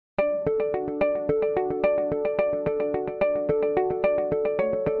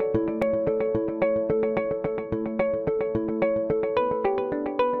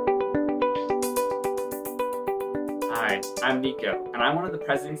I'm Nico, and I'm one of the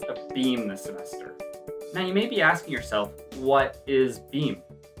presidents of BEAM this semester. Now you may be asking yourself, what is BEAM?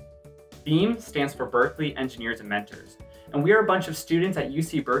 BEAM stands for Berkeley Engineers and Mentors, and we are a bunch of students at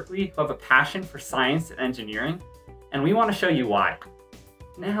UC Berkeley who have a passion for science and engineering, and we want to show you why.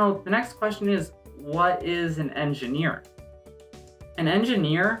 Now, the next question is, what is an engineer? An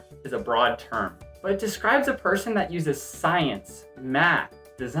engineer is a broad term, but it describes a person that uses science, math,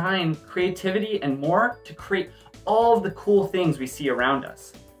 design, creativity, and more to create all of the cool things we see around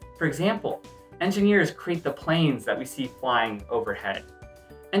us. For example, engineers create the planes that we see flying overhead.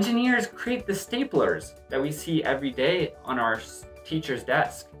 Engineers create the staplers that we see every day on our teacher's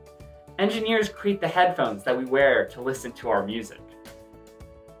desk. Engineers create the headphones that we wear to listen to our music.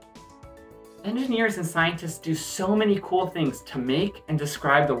 Engineers and scientists do so many cool things to make and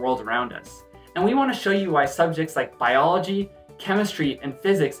describe the world around us. And we want to show you why subjects like biology, chemistry, and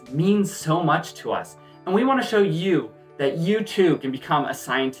physics mean so much to us. And we want to show you that you too can become a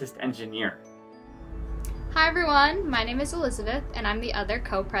scientist engineer. Hi everyone, my name is Elizabeth and I'm the other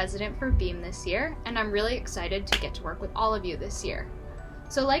co-president for BEAM this year, and I'm really excited to get to work with all of you this year.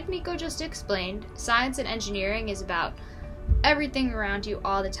 So like Nico just explained, science and engineering is about everything around you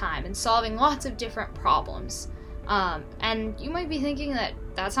all the time and solving lots of different problems. And you might be thinking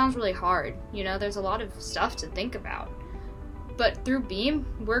that sounds really hard, you know, there's a lot of stuff to think about. But through BEAM,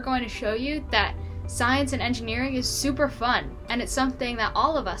 we're going to show you that science and engineering is super fun, and it's something that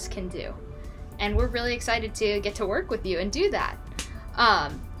all of us can do. And we're really excited to get to work with you and do that.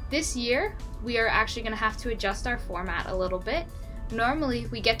 This year, we are actually going to have to adjust our format a little bit. Normally,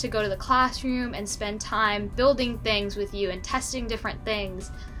 we get to go to the classroom and spend time building things with you and testing different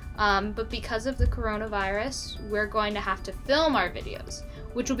things. But because of the coronavirus, we're going to have to film our videos,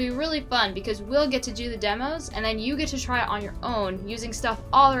 which will be really fun because we'll get to do the demos and then you get to try it on your own using stuff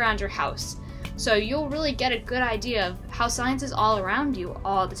all around your house. So you'll really get a good idea of how science is all around you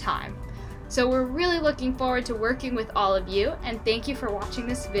all the time. So we're really looking forward to working with all of you, and thank you for watching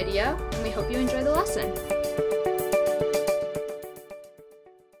this video, and we hope you enjoy the lesson.